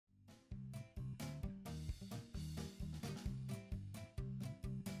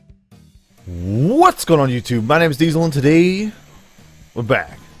What's going on YouTube? My name is Diesel and today we're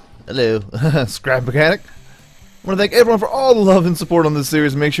back. Hello, Scrap Mechanic. I want to thank everyone for all the love and support on this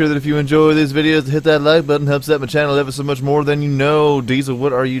series. Make sure that if you enjoy these videos, hit that like button. Helps out my channel ever so much more than you know. Diesel,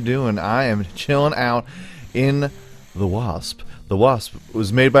 what are you doing? I am chilling out in the Wasp. The Wasp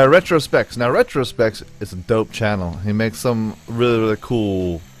was made by Retrospecs. Now Retrospecs is a dope channel. He makes some really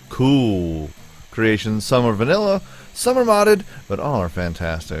cool creations. Some are vanilla, some are modded, but all are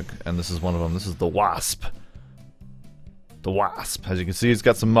fantastic. And this is one of them. This is the Wasp. The Wasp. As you can see, it's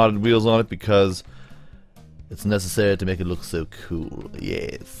got some modded wheels on it because it's necessary to make it look so cool.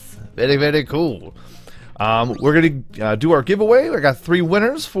 Yes. Very cool. We're going to do our giveaway. I got 3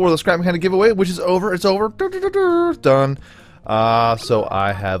 winners for the Scrap Mechanic giveaway, which is over. It's over. Done. So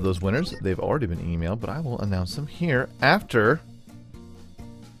I have those winners. They've already been emailed, but I will announce them here after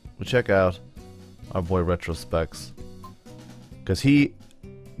we check out our boy Retrospecs, because he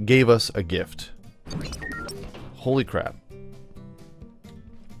gave us a gift. Holy crap.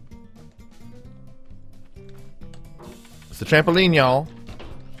 It's the trampoline, y'all.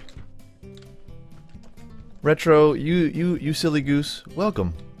 Retro, you silly goose.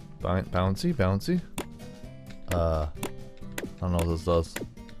 Welcome. Bouncy. I don't know what this does.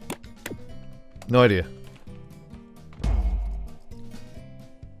 No idea.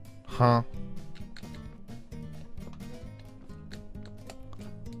 Huh?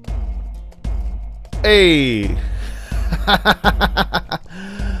 Hey!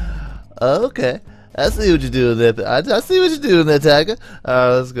 Okay. I see what you're doing there. I see what you're doing there, Tiger.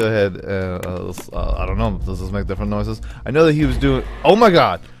 Let's go ahead. I don't know. Does this make different noises? I know that he was doing. Oh my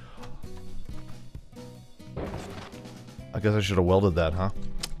god! I guess I should have welded that, huh?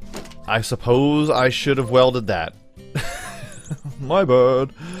 I suppose I should have welded that. My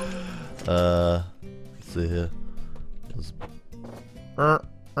bad. Let's see here.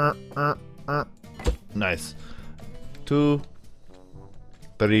 Nice. 2,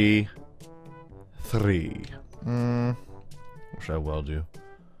 3, 3. Where should I weld you?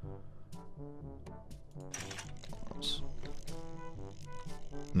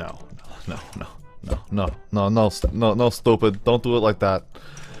 No, stupid. Don't do it like that.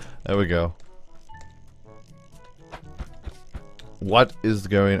 There we go. What is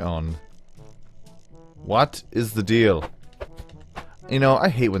going on? What is the deal? You know, I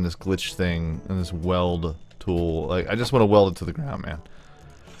hate when this glitch thing and this weld tool, like, I just want to weld it to the ground, man.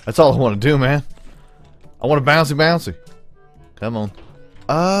 That's all I want to do, man. I want to bouncy. Come on.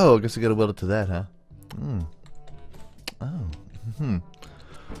 Oh, I guess I gotta weld it to that, huh? Oh.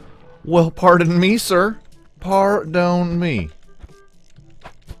 Well, pardon me, sir. Pardon me.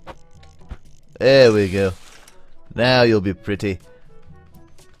 There we go. Now you'll be pretty.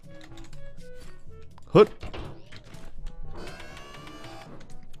 Hoot.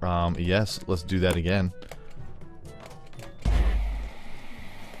 Yes, let's do that again.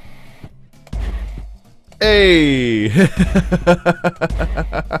 Hey!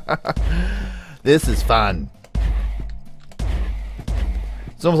 This is fun.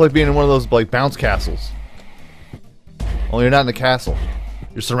 It's almost like being in one of those, like, bounce castles. Only you're not in a castle.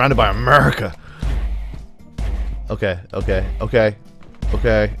 You're surrounded by America. Okay.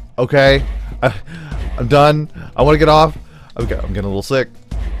 I'm done. I want to get off. Okay, I'm getting a little sick.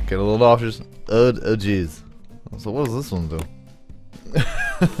 Getting a little nauseous. Oh jeez. So what does this one do?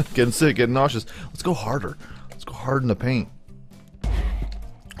 Getting sick, getting nauseous. Let's go harder. Let's go hard in the paint.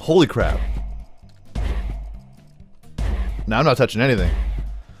 Holy crap. Now I'm not touching anything.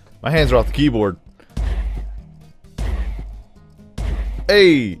 My hands are off the keyboard.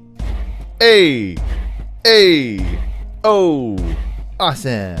 Hey! Oh!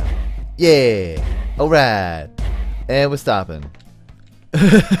 Awesome! Yeah! Alright! And we're stopping.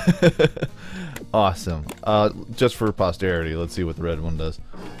 Awesome. Just for posterity, let's see what the red one does.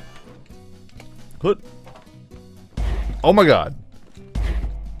 Hoot. Oh my god.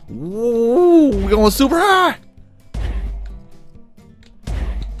 Woo, we're going super high.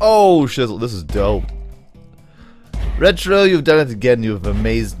 Oh shizzle, this is dope. Retro, you've done it again. You have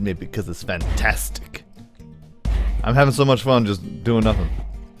amazed me because it's fantastic. I'm having so much fun just doing nothing.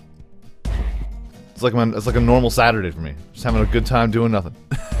 It's like a normal Saturday for me. Just having a good time doing nothing.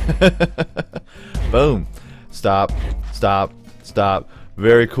 Boom. Stop.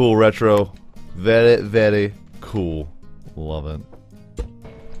 Very cool, Retro. Very cool. Love it.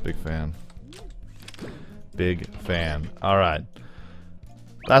 Big fan. Alright.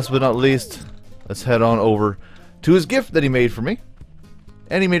 Last but not least, let's head on over to his gift that he made for me.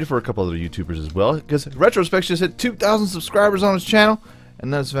 And he made it for a couple other YouTubers as well, because Retrospecs just hit 2,000 subscribers on his channel.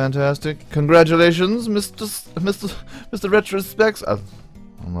 And that's fantastic. Congratulations, Mr. Retrospecs.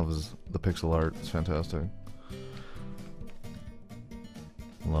 I love the pixel art. It's fantastic.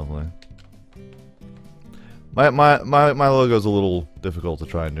 Lovely. My logo's a little difficult to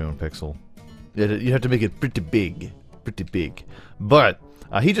try and do in pixel. You have to make it pretty big. Pretty big. But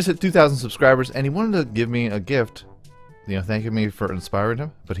he just hit 2,000 subscribers, and he wanted to give me a gift, you know, thanking me for inspiring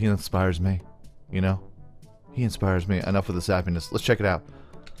him. But he inspires me, you know. He inspires me. Enough with this happiness. Let's check it out.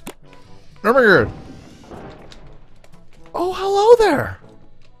 Oh my god! Oh, hello there.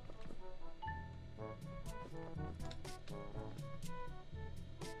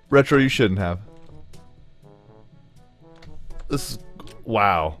 Retro, you shouldn't have. This is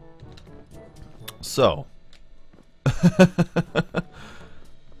wow. So.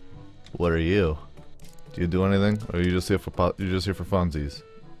 What are you? Do you do anything, or are you just here for funsies?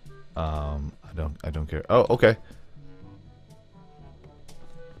 I don't care. Oh, okay.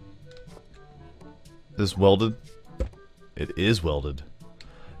 This welded? It is welded.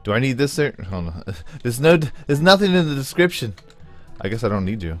 Do I need this there? Hold on. There's nothing in the description. I guess I don't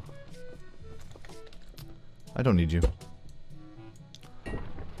need you. I don't need you.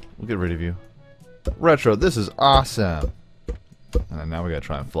 We'll get rid of you. Retro, this is awesome. And now we gotta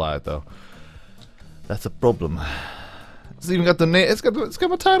try and fly it though. That's a problem. It's even got the name. It's got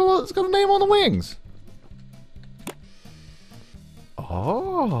a title. It's got a name on the wings.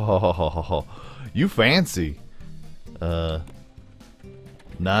 Oh, you fancy. 9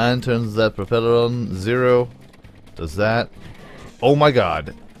 turns that propeller on. 0 does that. Oh my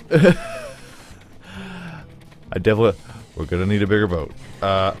god. We're gonna need a bigger boat.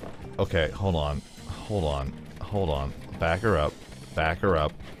 Okay, hold on. Back her up.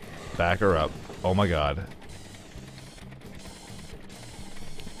 Oh my god.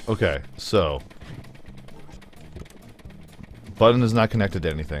 Okay, so button is not connected to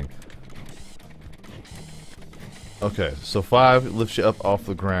anything. Okay, so 5 lifts you up off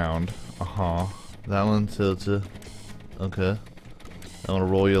the ground. That one tilts you. Okay. I want to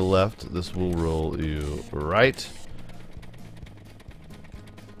roll you left. This will roll you right.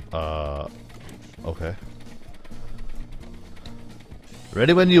 Okay.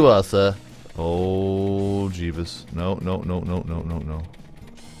 Ready when you are, sir. Oh, Jeebus. No.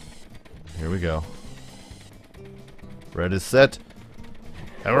 Here we go. Ready, set.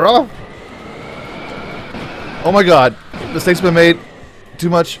 And we're off! Oh my god. Mistake's been made. Too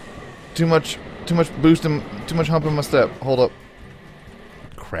much boost and too much hump in my step. Hold up.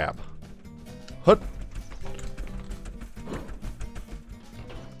 Crap. Hut.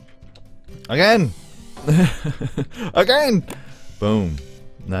 Again! Again! Boom.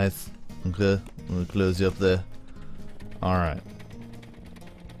 Nice. Okay. I'm gonna close you up there. Alright.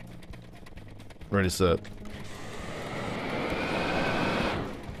 Ready, set.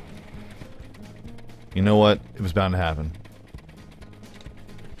 You know what? It was bound to happen.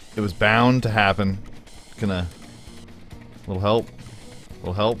 It was bound to happen. Gonna... Little help?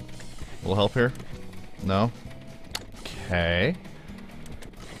 Little help? Little help here? No? Okay.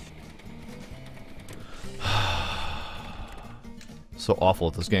 So awful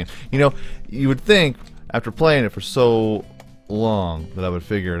at this game. You know, you would think after playing it for so long that I would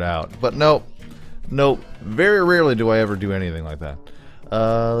figure it out. But nope. Nope. Very rarely do I ever do anything like that.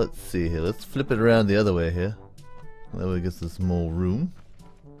 Let's see here. Let's flip it around the other way here. That way it gets this more room.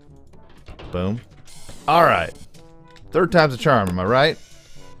 Boom. Alright. Third time's a charm, am I right?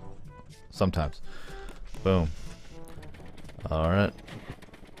 Sometimes. Boom. Alright.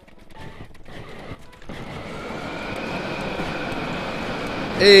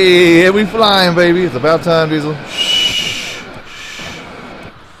 Hey, we flying, baby. It's about time, Diesel. Shh.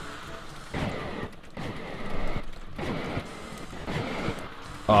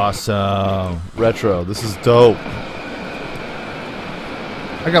 Awesome. Retro, this is dope.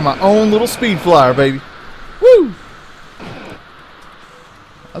 I got my own little speed flyer, baby. Woo!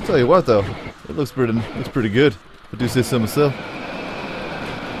 I'll tell you what, though. It looks pretty good. I do say so myself.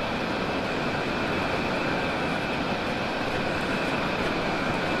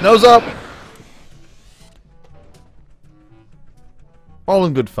 Nose up! All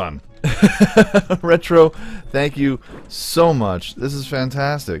in good fun. Retro, thank you so much. This is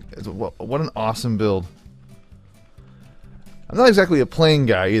fantastic. What an awesome build. I'm not exactly a plane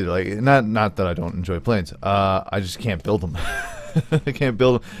guy either. Like, not that I don't enjoy planes. I just can't build them. I can't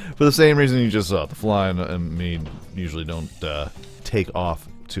build them for the same reason you just saw. The flying and me usually don't take off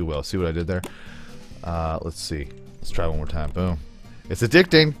too well. See what I did there? Let's see. Let's try one more time. Boom. It's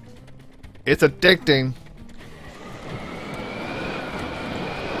addicting. It's addicting.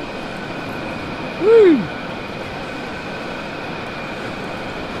 Woo!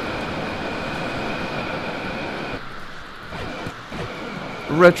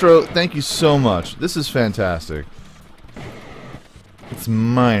 Retro, thank you so much. This is fantastic. It's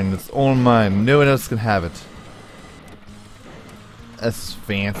mine. It's all mine. No one else can have it. That's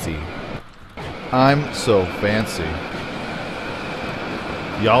fancy. I'm so fancy.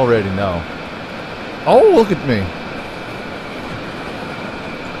 You already know. Oh, look at me.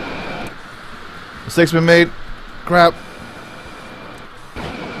 Mistakes been made. Crap.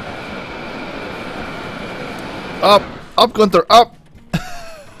 Up. Up, Gunther. Up.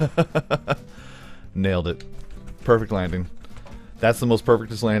 Nailed it. Perfect landing. That's the most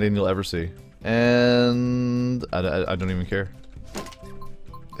perfectest landing you'll ever see. And I don't even care.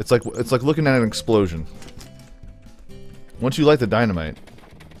 It's like looking at an explosion. Once you light the dynamite,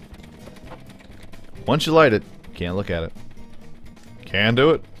 once you light it, can't look at it. Can do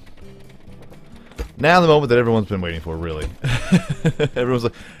it. Now the moment that everyone's been waiting for, really. Everyone's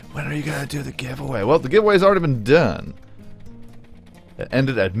like, when are you gonna do the giveaway? Well, the giveaway's already been done. It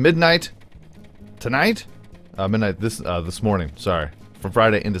ended at midnight tonight. Midnight this morning. Sorry, from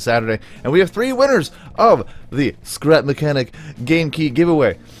Friday into Saturday, and we have 3 winners of the Scrap Mechanic Game Key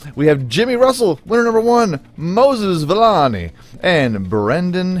giveaway. We have Jimmy Russell, winner number 1, Moses Villani, and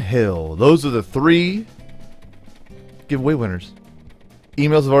Brendan Hill. Those are the 3 giveaway winners.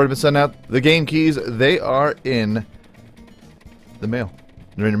 Emails have already been sent out. The game keys, they are in the mail.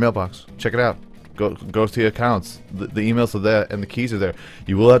 They're in your mailbox. Check it out. Go to your accounts. The emails are there and the keys are there.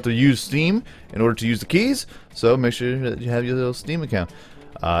 You will have to use Steam in order to use the keys, so make sure that you have your little Steam account.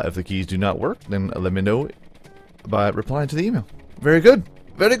 If the keys do not work, then let me know by replying to the email. Very good.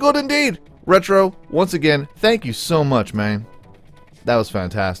 Very good indeed. Retro, once again, thank you so much, man. That was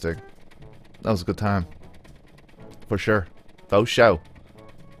fantastic. That was a good time. For sure. For show.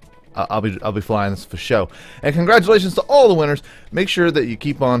 I'll be flying this for show. And congratulations to all the winners. Make sure that you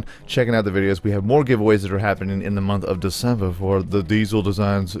keep on checking out the videos. We have more giveaways that are happening in the month of December for the Diesel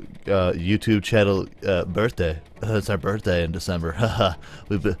Designs YouTube channel birthday. It's our birthday in December.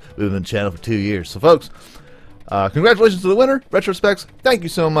 we've been channel for 2 years. So folks, congratulations to the winner. Retrospecs, thank you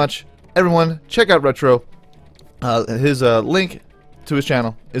so much. Everyone, check out Retro. His link to his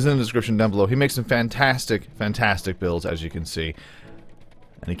channel is in the description down below. He makes some fantastic builds, as you can see.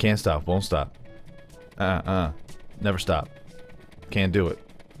 And he can't stop, won't stop. Never stop. Can't do it.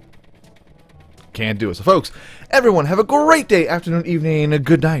 Can't do it. So folks, everyone have a great day, afternoon, evening, a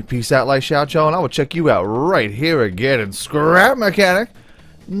good night. Peace out, light, shout, y'all, and I will check you out right here again in Scrap Mechanic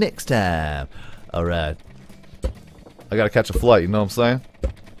next time. Alright. I gotta catch a flight, you know what I'm saying?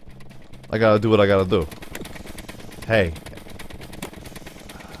 I gotta do what I gotta do. Hey.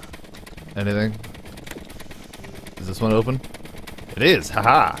 Anything? Is this one open? It is,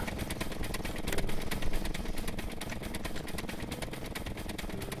 haha.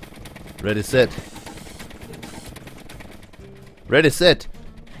 Ready, set. Ready, set.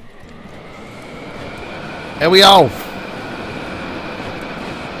 And we off.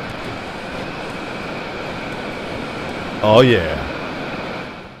 Oh yeah.